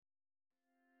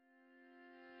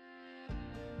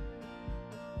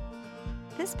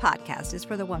This podcast is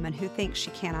for the woman who thinks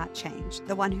she cannot change,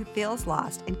 the one who feels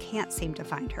lost and can't seem to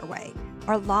find her way,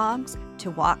 or longs to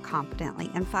walk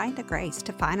confidently and find the grace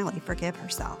to finally forgive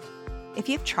herself. If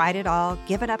you've tried it all,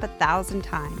 given up 1,000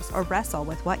 times, or wrestle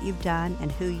with what you've done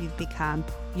and who you've become,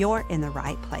 you're in the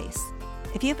right place.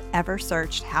 If you've ever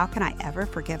searched, how can I ever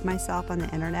forgive myself on the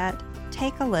internet?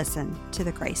 Take a listen to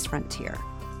The Grace Frontier.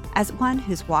 As one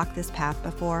who's walked this path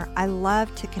before, I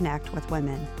love to connect with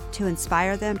women to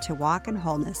inspire them to walk in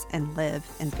wholeness and live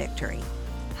in victory.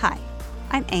 Hi,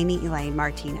 I'm Amy Elaine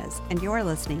Martinez, and you're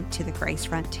listening to the Grace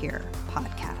Frontier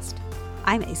podcast.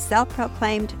 I'm a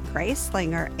self-proclaimed grace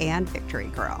slinger and victory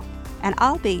girl, and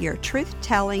I'll be your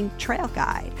truth-telling trail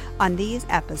guide on these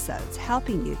episodes,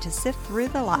 helping you to sift through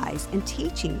the lies and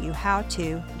teaching you how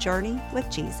to journey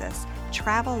with Jesus,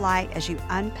 travel light as you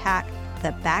unpack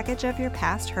the baggage of your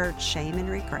past hurt, shame, and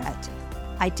regret.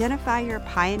 Identify your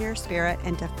pioneer spirit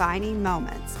and defining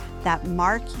moments that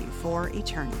mark you for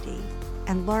eternity,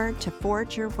 and learn to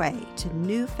forge your way to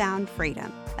newfound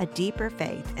freedom, a deeper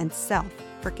faith, and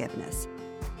self-forgiveness.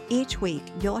 Each week,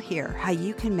 you'll hear how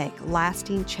you can make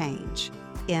lasting change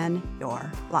in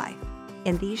your life.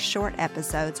 In these short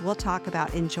episodes, we'll talk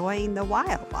about enjoying the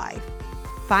wildlife,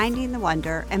 finding the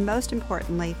wonder, and most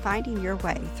importantly, finding your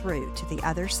way through to the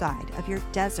other side of your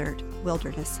desert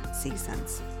wilderness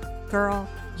seasons. Girl,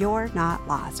 you're not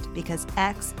lost because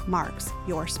X marks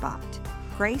your spot.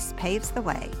 Grace paves the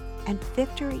way, and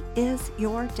victory is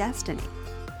your destiny.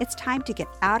 It's time to get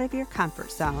out of your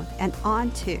comfort zone and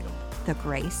onto the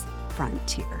Grace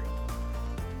Frontier.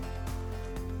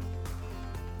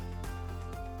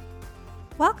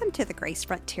 Welcome to the Grace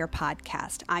Frontier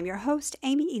podcast. I'm your host,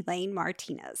 Amy Elaine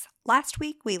Martinez. Last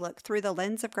week, we looked through the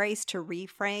lens of grace to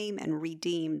reframe and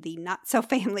redeem the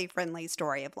not-so-family-friendly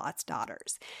story of Lot's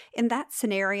daughters. In that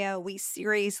scenario, we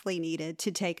seriously needed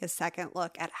to take a second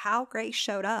look at how grace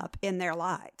showed up in their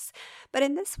lives. But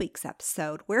in this week's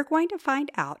episode, we're going to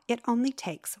find out it only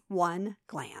takes one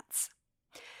glance.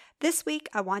 This week,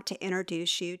 I want to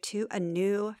introduce you to a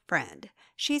new friend.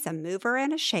 She's a mover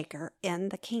and a shaker in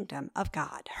the kingdom of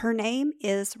God. Her name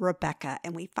is Rebekah,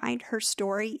 and we find her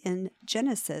story in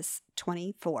Genesis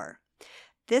 24.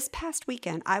 This past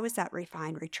weekend, I was at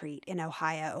Refine Retreat in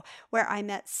Ohio, where I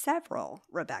met several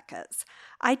Rebekahs.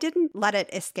 I didn't let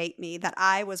it escape me that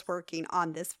I was working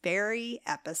on this very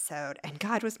episode, and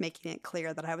God was making it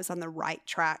clear that I was on the right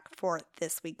track for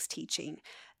this week's teaching.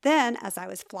 Then, as I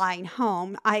was flying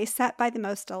home, I sat by the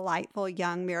most delightful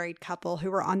young married couple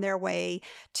who were on their way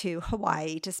to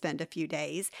Hawaii to spend a few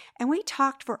days, and we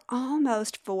talked for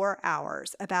almost 4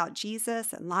 hours about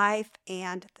Jesus and life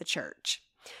and the church.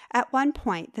 At one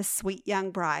point, the sweet young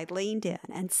bride leaned in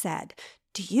and said,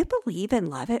 "Do you believe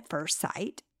in love at first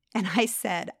sight?" And I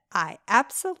said, "I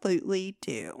absolutely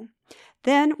do."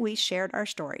 Then we shared our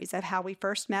stories of how we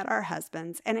first met our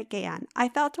husbands, and again, I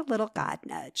felt a little God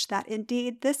nudge that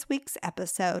indeed this week's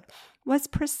episode was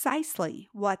precisely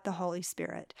what the Holy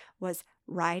Spirit was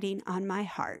writing on my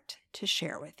heart to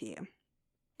share with you.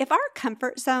 If our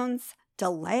comfort zones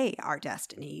delay our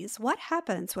destinies, what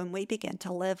happens when we begin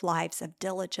to live lives of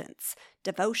diligence,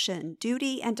 devotion,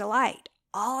 duty, and delight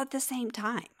all at the same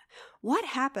time? What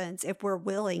happens if we're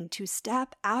willing to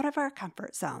step out of our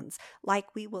comfort zones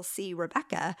like we will see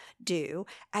Rebekah do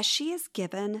as she is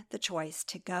given the choice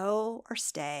to go or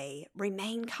stay,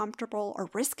 remain comfortable, or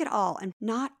risk it all? And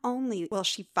not only will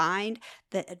she find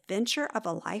the adventure of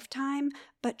a lifetime,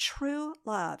 but true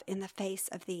love in the face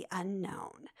of the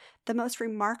unknown. The most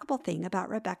remarkable thing about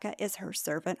Rebekah is her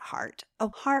servant heart, a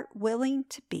heart willing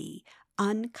to be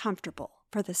uncomfortable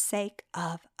for the sake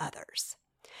of others.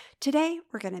 Today,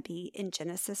 we're going to be in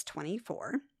Genesis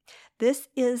 24. This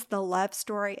is the love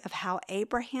story of how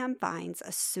Abraham finds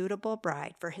a suitable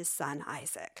bride for his son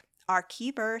Isaac. Our key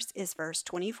verse is verse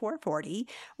 24:40,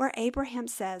 where Abraham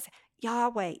says,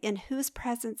 "Yahweh, in whose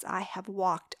presence I have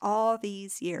walked all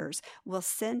these years, will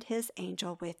send his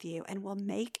angel with you and will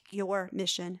make your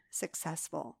mission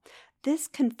successful." This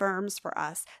confirms for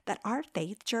us that our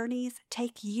faith journeys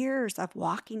take years of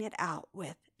walking it out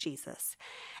with Jesus.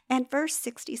 And verse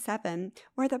 67,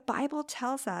 where the Bible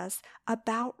tells us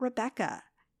about Rebekah,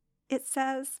 it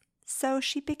says, "So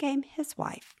she became his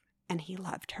wife, and he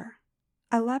loved her."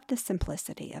 I love the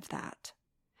simplicity of that.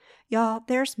 Y'all,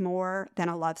 there's more than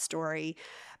a love story,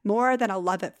 more than a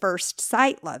love at first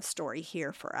sight love story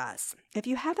here for us. If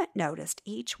you haven't noticed,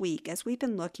 each week as we've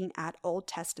been looking at Old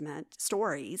Testament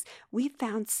stories, we've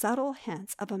found subtle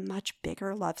hints of a much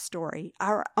bigger love story,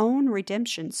 our own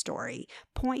redemption story,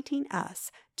 pointing us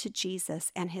to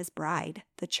Jesus and his bride,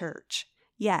 the church.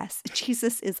 Yes,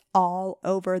 Jesus is all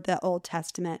over the Old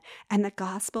Testament, and the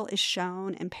gospel is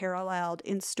shown and paralleled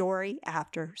in story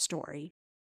after story.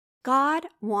 God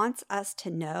wants us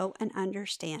to know and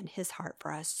understand his heart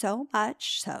for us, so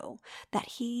much so that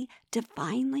he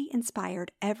divinely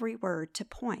inspired every word to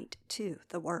point to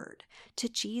the word, to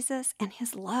Jesus and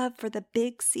his love for the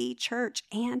Big C church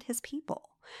and his people.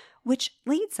 Which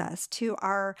leads us to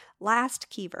our last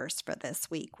key verse for this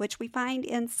week, which we find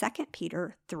in 2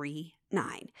 Peter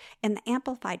 3:9. In the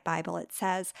Amplified Bible, it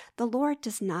says, "The Lord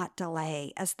does not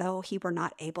delay as though he were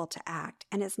not able to act,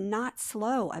 and is not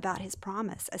slow about his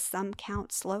promise, as some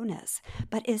count slowness,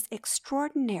 but is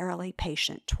extraordinarily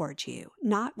patient towards you,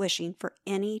 not wishing for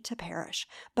any to perish,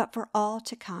 but for all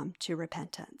to come to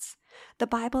repentance." The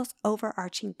Bible's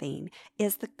overarching theme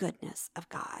is the goodness of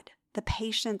God, the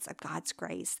patience of God's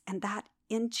grace, and that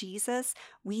in Jesus,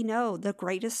 we know the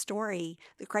greatest story,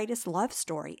 the greatest love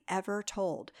story ever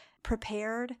told,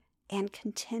 prepared and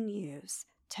continues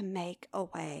to make a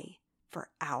way for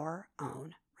our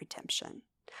own redemption.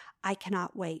 I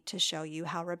cannot wait to show you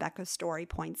how Rebekah's story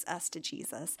points us to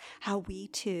Jesus, how we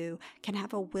too can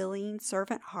have a willing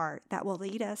servant heart that will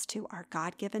lead us to our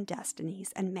God-given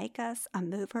destinies and make us a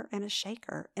mover and a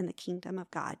shaker in the kingdom of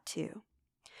God too.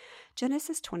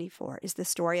 Genesis 24 is the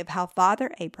story of how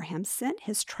Father Abraham sent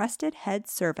his trusted head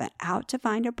servant out to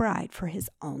find a bride for his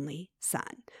only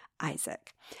son,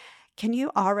 Isaac. Can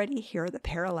you already hear the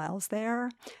parallels there?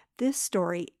 This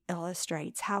story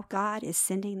illustrates how God is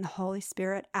sending the Holy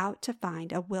Spirit out to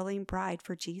find a willing bride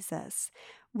for Jesus.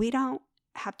 We don't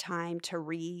have time to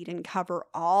read and cover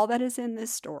all that is in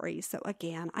this story. So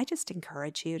again, I just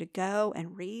encourage you to go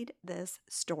and read this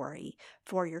story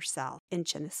for yourself in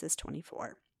Genesis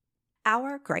 24.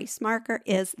 Our grace marker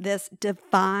is this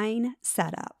divine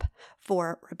setup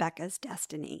for Rebekah's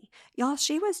destiny. Y'all,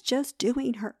 she was just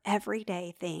doing her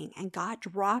everyday thing, and God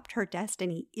dropped her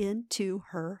destiny into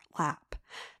her lap.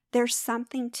 There's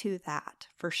something to that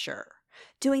for sure.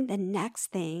 Doing the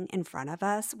next thing in front of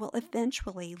us will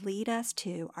eventually lead us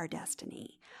to our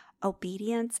destiny.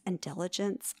 Obedience and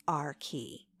diligence are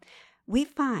key. We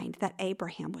find that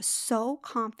Abraham was so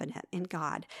confident in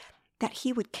God that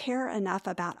he would care enough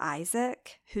about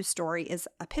Isaac, whose story is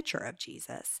a picture of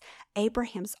Jesus,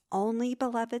 Abraham's only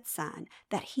beloved son,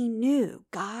 that he knew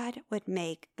God would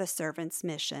make the servant's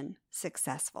mission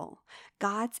successful.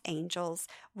 God's angels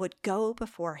would go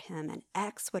before him, and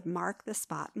X would mark the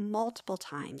spot multiple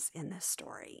times in this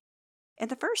story. In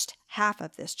the first half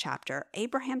of this chapter,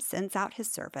 Abraham sends out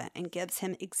his servant and gives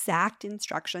him exact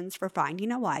instructions for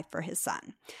finding a wife for his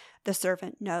son. The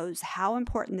servant knows how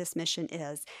important this mission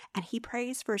is, and he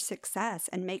prays for success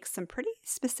and makes some pretty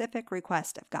specific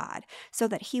requests of God so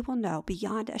that he will know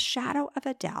beyond a shadow of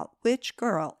a doubt which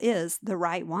girl is the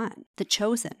right one, the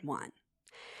chosen one.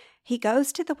 He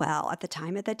goes to the well at the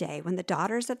time of the day when the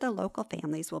daughters of the local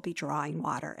families will be drawing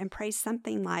water and prays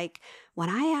something like, "When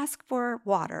I ask for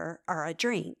water or a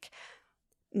drink,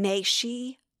 may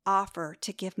she offer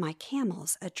to give my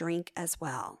camels a drink as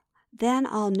well. Then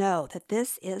I'll know that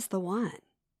this is the one."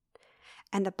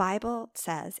 And the Bible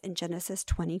says in Genesis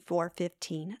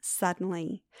 24:15,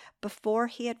 suddenly, before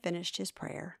he had finished his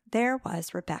prayer, there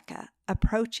was Rebekah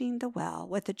approaching the well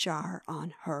with a jar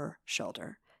on her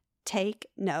shoulder. Take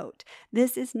note,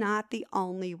 this is not the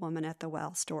only woman at the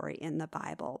well story in the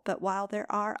Bible, but while there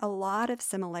are a lot of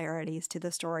similarities to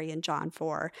the story in John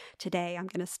 4, today I'm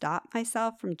going to stop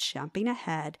myself from jumping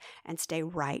ahead and stay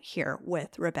right here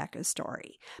with Rebekah's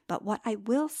story. But what I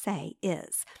will say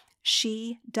is,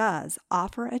 she does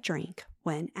offer a drink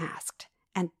when asked,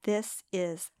 and this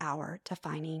is our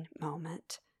defining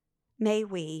moment. May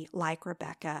we, like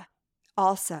Rebekah,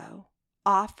 also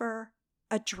offer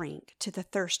a drink to the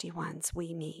thirsty ones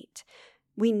we meet.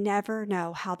 We never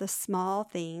know how the small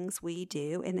things we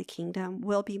do in the kingdom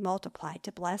will be multiplied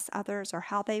to bless others, or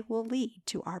how they will lead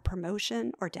to our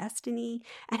promotion or destiny,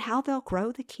 and how they'll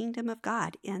grow the kingdom of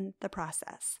God in the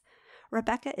process.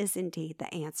 Rebekah is indeed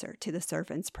the answer to the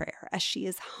servant's prayer, as she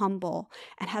is humble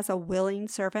and has a willing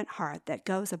servant heart that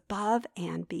goes above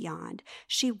and beyond.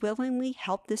 She willingly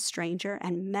helped this stranger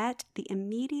and met the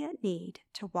immediate need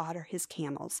to water his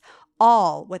camels,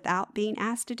 all without being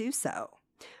asked to do so.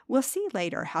 We'll see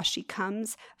later how she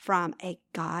comes from a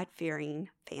God-fearing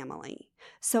family.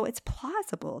 So it's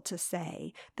plausible to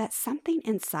say that something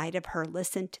inside of her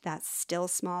listened to that still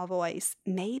small voice.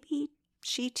 Maybe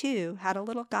she too had a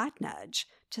little God nudge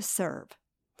to serve.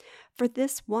 For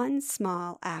this one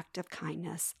small act of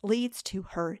kindness leads to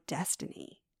her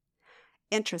destiny.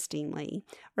 Interestingly,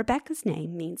 Rebekah's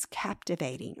name means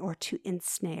captivating or to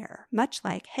ensnare, much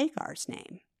like Hagar's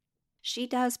name. She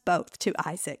does both to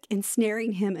Isaac,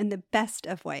 ensnaring him in the best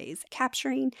of ways,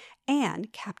 capturing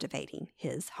and captivating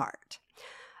his heart.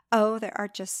 Oh, there are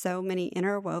just so many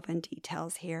interwoven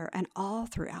details here and all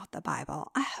throughout the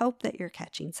Bible. I hope that you're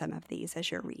catching some of these as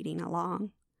you're reading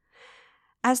along.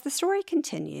 As the story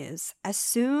continues, as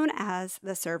soon as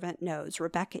the servant knows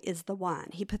Rebekah is the one,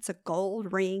 he puts a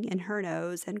gold ring in her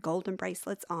nose and golden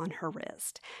bracelets on her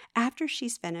wrist. After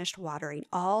she's finished watering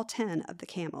all 10 of the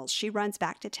camels, she runs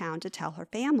back to town to tell her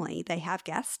family they have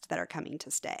guests that are coming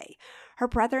to stay. Her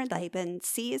brother Laban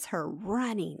sees her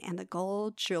running and the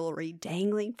gold jewelry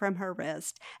dangling from her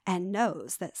wrist and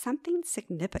knows that something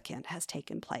significant has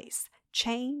taken place.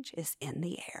 Change is in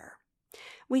the air.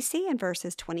 We see in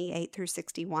verses 28 through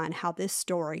 61 how this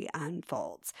story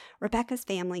unfolds. Rebekah's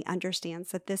family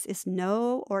understands that this is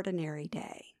no ordinary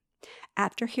day.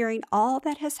 After hearing all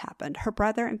that has happened, her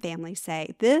brother and family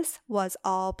say, "This was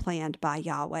all planned by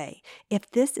Yahweh.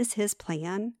 If this is his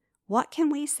plan, what can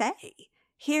we say?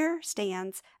 Here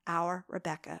stands our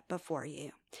Rebekah before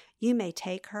you. You may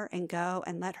take her and go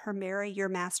and let her marry your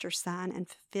master's son and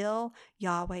fulfill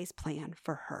Yahweh's plan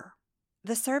for her."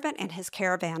 The servant and his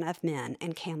caravan of men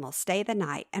and camels stay the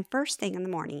night, and first thing in the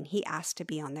morning he asks to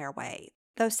be on their way.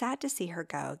 Though sad to see her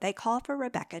go, they call for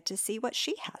Rebekah to see what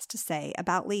she has to say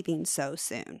about leaving so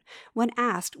soon. When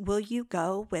asked, "Will you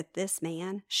go with this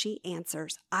man?" she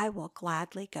answers, "I will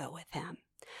gladly go with him."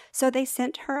 So they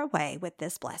sent her away with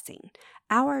this blessing.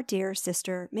 "Our dear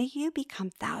sister, may you become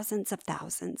thousands of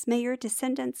thousands. May your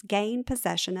descendants gain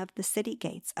possession of the city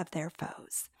gates of their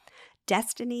foes."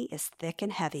 Destiny is thick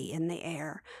and heavy in the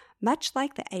air, much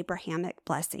like the Abrahamic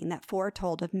blessing that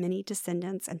foretold of many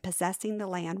descendants and possessing the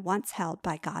land once held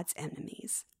by God's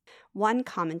enemies. One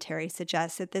commentary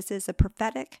suggests that this is a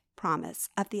prophetic promise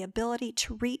of the ability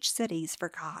to reach cities for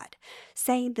God,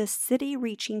 saying the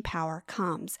city-reaching power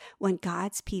comes when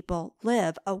God's people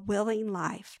live a willing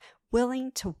life,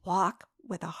 willing to walk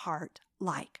with a heart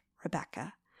like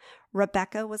Rebekah.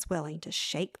 Rebekah was willing to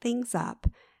shake things up,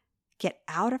 get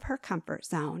out of her comfort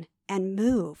zone, and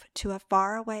move to a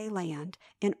faraway land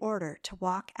in order to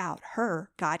walk out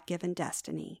her God-given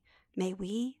destiny. May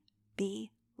we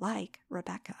be like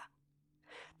Rebekah.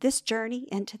 This journey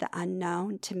into the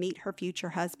unknown to meet her future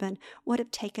husband would have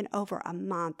taken over a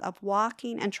month of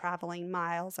walking and traveling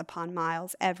miles upon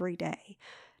miles every day.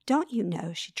 Don't you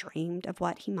know she dreamed of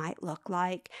what he might look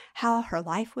like, how her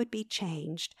life would be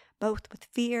changed, both with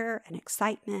fear and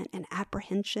excitement and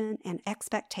apprehension and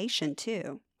expectation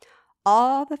too.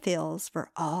 All the feels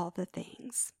for all the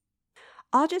things.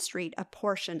 I'll just read a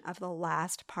portion of the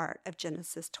last part of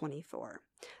Genesis 24.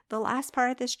 The last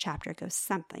part of this chapter goes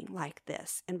something like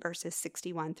this in verses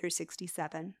 61 through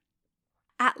 67.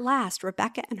 At last,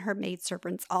 Rebekah and her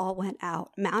maidservants all went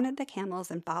out, mounted the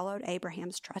camels, and followed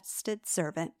Abraham's trusted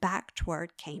servant back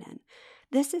toward Canaan.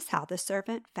 This is how the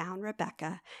servant found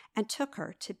Rebekah and took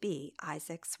her to be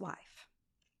Isaac's wife.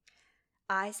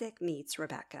 Isaac meets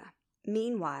Rebekah.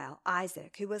 Meanwhile,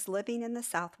 Isaac, who was living in the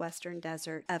southwestern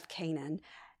desert of Canaan,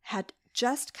 had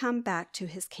just come back to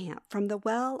his camp from the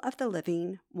well of the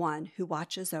living one who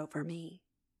watches over me.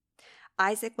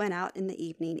 Isaac went out in the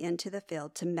evening into the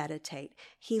field to meditate.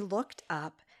 He looked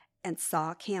up and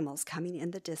saw camels coming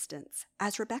in the distance.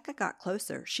 As Rebekah got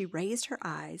closer, she raised her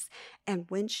eyes, and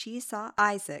when she saw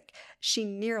Isaac, she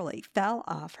nearly fell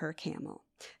off her camel.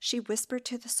 She whispered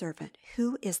to the servant,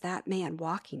 "Who is that man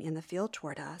walking in the field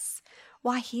toward us?"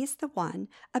 "Why, he's the one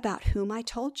about whom I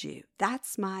told you.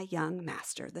 That's my young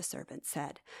master," the servant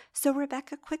said. So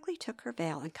Rebekah quickly took her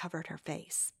veil and covered her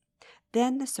face.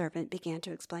 Then the servant began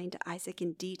to explain to Isaac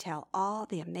in detail all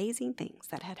the amazing things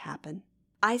that had happened.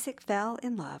 Isaac fell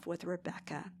in love with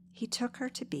Rebekah. He took her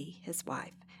to be his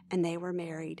wife, and they were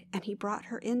married, and he brought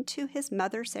her into his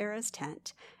mother Sarah's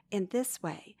tent. In this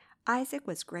way, Isaac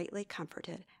was greatly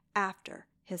comforted after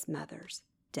his mother's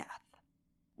death.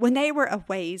 When they were a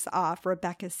ways off,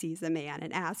 Rebekah sees a man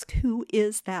and asks, "Who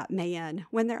is that man?"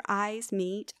 When their eyes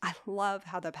meet, I love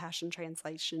how the Passion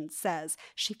Translation says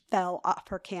she fell off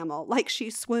her camel, like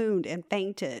she swooned and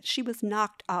fainted. She was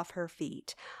knocked off her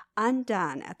feet,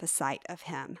 undone at the sight of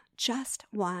him. Just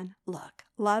one look,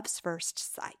 love's first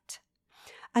sight.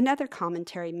 Another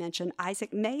commentary mentioned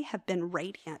Isaac may have been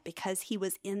radiant because he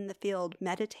was in the field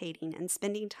meditating and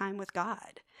spending time with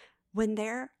God. When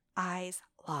their eyes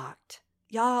locked,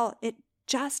 y'all, it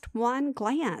just one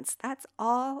glance. That's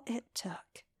all it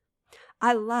took.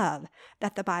 I love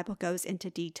that the Bible goes into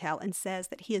detail and says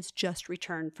that he has just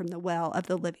returned from the well of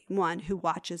the living one who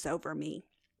watches over me.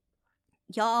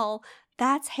 Y'all,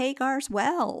 that's Hagar's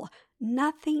well.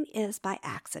 Nothing is by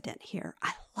accident here.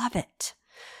 I love it.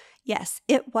 Yes,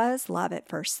 it was love at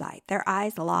first sight. Their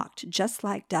eyes locked just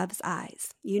like doves'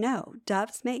 eyes. You know,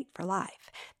 doves mate for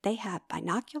life. They have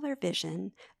binocular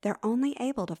vision. They're only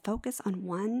able to focus on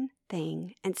one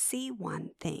thing and see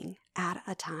one thing at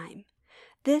a time.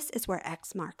 This is where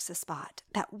X marks the spot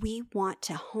that we want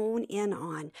to hone in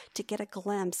on to get a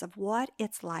glimpse of what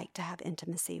it's like to have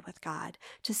intimacy with God,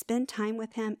 to spend time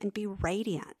with Him and be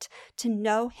radiant, to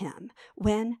know Him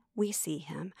when we see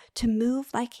Him, to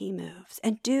move like He moves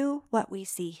and do what we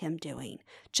see Him doing.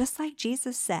 Just like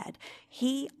Jesus said,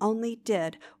 He only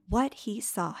did what He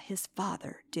saw His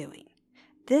Father doing.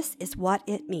 This is what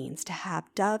it means to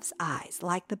have dove's eyes,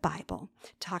 like the Bible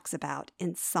talks about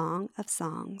in Song of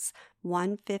Songs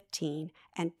 1:15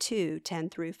 and 2:10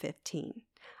 through 15.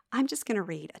 I'm just going to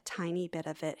read a tiny bit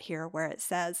of it here where it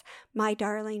says, "My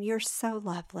darling, you're so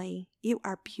lovely. You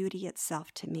are beauty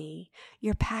itself to me.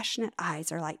 Your passionate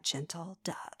eyes are like gentle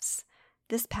doves."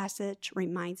 This passage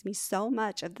reminds me so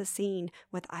much of the scene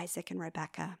with Isaac and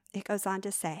Rebekah. It goes on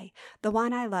to say, "The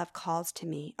one I love calls to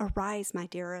me, 'Arise, my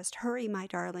dearest, hurry, my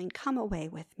darling, come away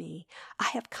with me. I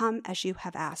have come as you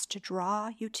have asked to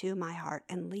draw you to my heart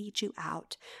and lead you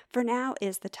out. For now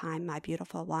is the time, my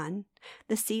beautiful one.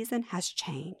 The season has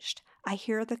changed. I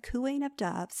hear the cooing of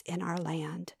doves in our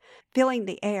land, filling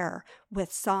the air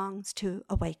with songs to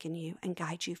awaken you and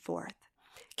guide you forth.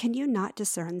 Can you not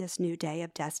discern this new day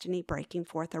of destiny breaking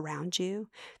forth around you?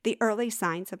 The early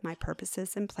signs of my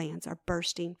purposes and plans are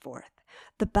bursting forth.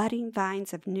 The budding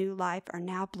vines of new life are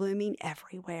now blooming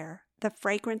everywhere. The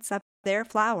fragrance of their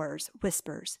flowers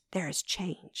whispers there is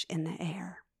change in the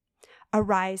air.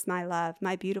 Arise, my love,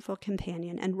 my beautiful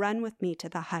companion, and run with me to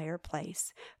the higher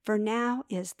place. For now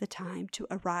is the time to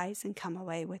arise and come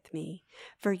away with me.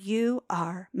 For you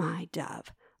are my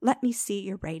dove. Let me see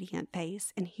your radiant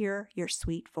face and hear your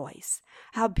sweet voice.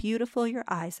 How beautiful your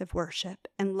eyes of worship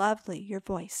and lovely your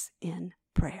voice in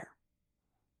prayer."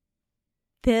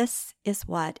 This is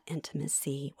what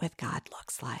intimacy with God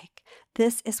looks like.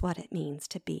 This is what it means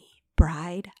to be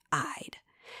bride-eyed.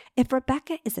 If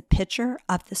Rebekah is a picture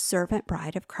of the servant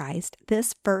bride of Christ,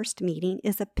 this first meeting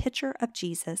is a picture of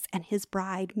Jesus and His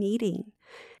bride meeting.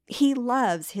 He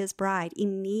loves His bride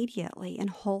immediately and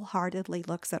wholeheartedly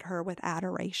looks at her with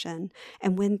adoration.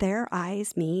 And when their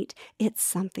eyes meet, it's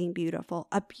something beautiful,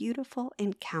 a beautiful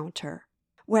encounter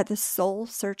where the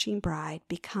soul-searching bride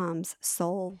becomes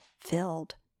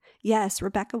soul-filled. Yes,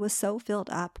 Rebekah was so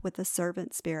filled up with the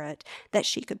servant spirit that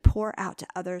she could pour out to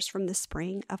others from the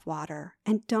spring of water.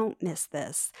 And don't miss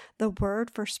this. The word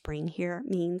for spring here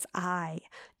means eye,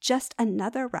 just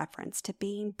another reference to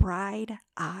being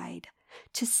bride-eyed,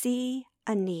 to see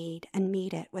a need and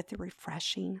meet it with the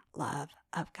refreshing love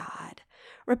of God.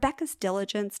 Rebekah's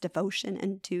diligence, devotion,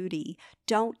 and duty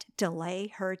don't delay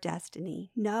her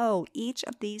destiny. No, each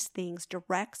of these things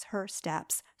directs her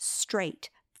steps straight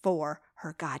for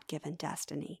her God-given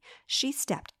destiny. She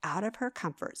stepped out of her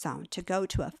comfort zone to go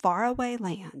to a faraway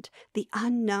land, the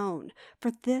unknown,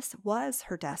 for this was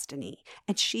her destiny,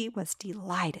 and she was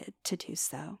delighted to do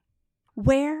so.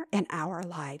 Where in our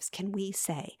lives can we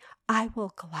say, "I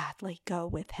will gladly go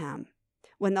with Him,"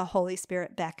 when the Holy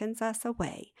Spirit beckons us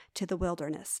away to the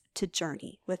wilderness to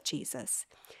journey with Jesus,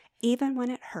 even when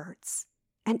it hurts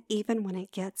and even when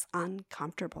it gets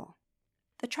uncomfortable?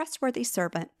 The trustworthy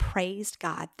servant praised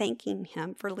God, thanking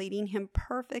Him for leading him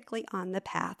perfectly on the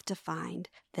path to find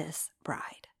this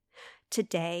bride.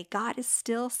 Today, God is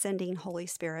still sending Holy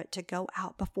Spirit to go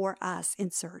out before us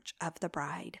in search of the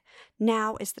bride.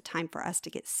 Now is the time for us to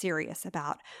get serious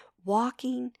about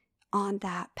walking on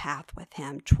that path with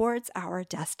Him towards our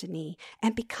destiny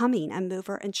and becoming a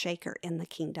mover and shaker in the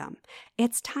kingdom.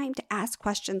 It's time to ask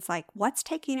questions like, what's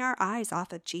taking our eyes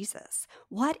off of Jesus?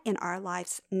 What in our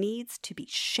lives needs to be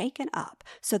shaken up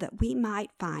so that we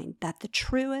might find that the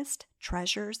truest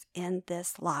treasures in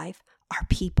this life are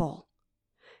people?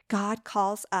 God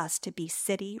calls us to be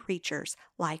city reachers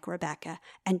like Rebekah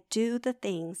and do the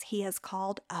things He has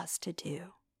called us to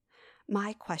do.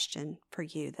 My question for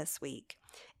you this week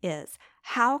is,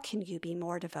 how can you be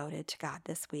more devoted to God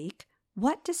this week?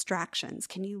 What distractions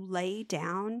can you lay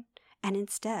down and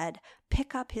instead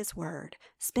pick up His word,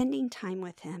 spending time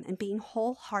with Him and being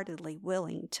wholeheartedly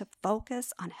willing to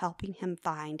focus on helping Him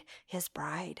find His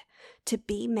bride, to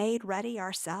be made ready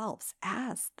ourselves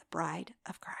as the bride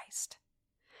of Christ?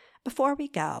 Before we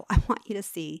go, I want you to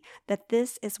see that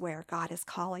this is where God is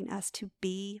calling us to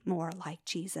be more like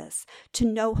Jesus, to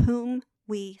know whom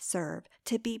we serve,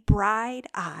 to be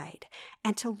bride-eyed,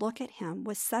 and to look at Him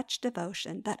with such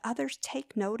devotion that others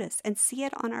take notice and see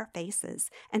it on our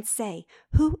faces and say,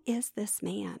 "Who is this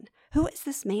man? Who is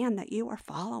this man that you are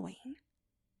following?"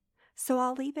 So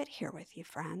I'll leave it here with you,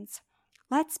 friends.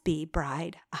 Let's be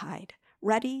bright-eyed,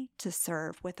 ready to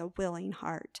serve with a willing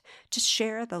heart, to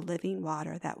share the living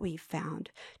water that we've found,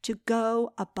 to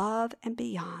go above and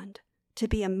beyond, to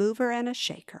be a mover and a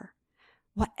shaker.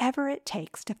 Whatever it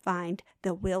takes to find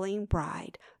the willing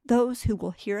bride, those who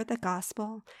will hear the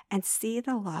gospel and see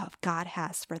the love God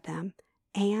has for them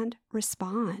and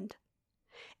respond.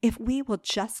 If we will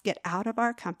just get out of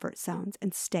our comfort zones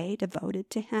and stay devoted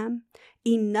to Him,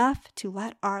 enough to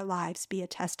let our lives be a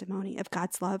testimony of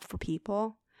God's love for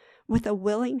people, with a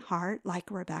willing heart like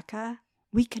Rebekah,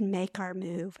 we can make our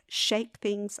move, shake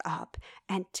things up,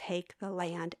 and take the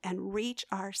land and reach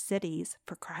our cities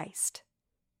for Christ.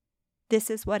 This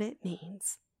is what it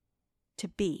means to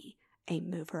be a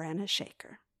mover and a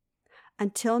shaker.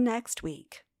 Until next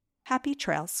week, happy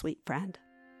trails, sweet friend.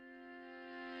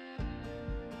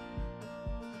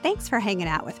 Thanks for hanging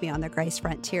out with me on the Grace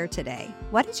Frontier today.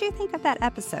 What did you think of that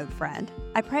episode, friend?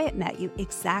 I pray it met you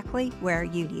exactly where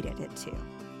you needed it to.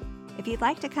 If you'd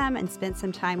like to come and spend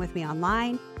some time with me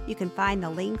online, you can find the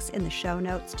links in the show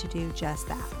notes to do just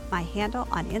that. My handle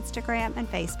on Instagram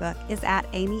and Facebook is at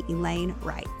Amy Elaine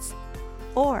Writes.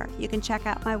 Or you can check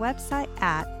out my website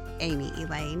at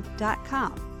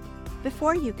amyelaine.com.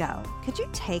 Before you go, could you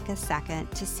take a second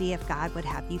to see if God would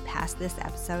have you pass this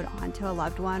episode on to a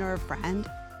loved one or a friend?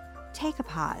 Take a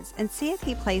pause and see if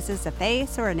He places a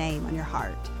face or a name on your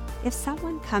heart. If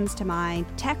someone comes to mind,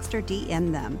 text or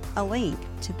DM them a link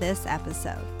to this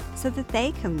episode so that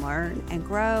they can learn and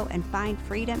grow and find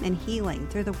freedom and healing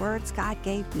through the words God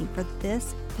gave me for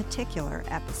this particular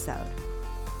episode.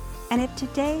 And if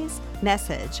today's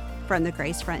message from the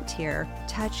Grace Frontier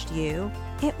touched you,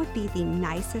 it would be the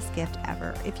nicest gift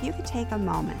ever if you could take a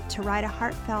moment to write a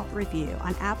heartfelt review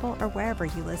on Apple or wherever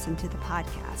you listen to the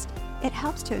podcast. It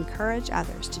helps to encourage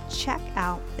others to check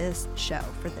out this show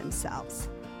for themselves.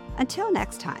 Until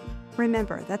next time,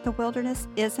 remember that the wilderness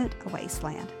isn't a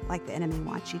wasteland like the enemy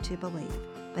wants you to believe,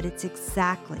 but it's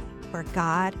exactly where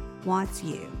God wants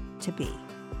you to be,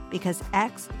 because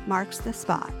X marks the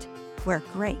spot where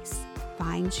grace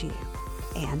finds you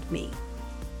and me.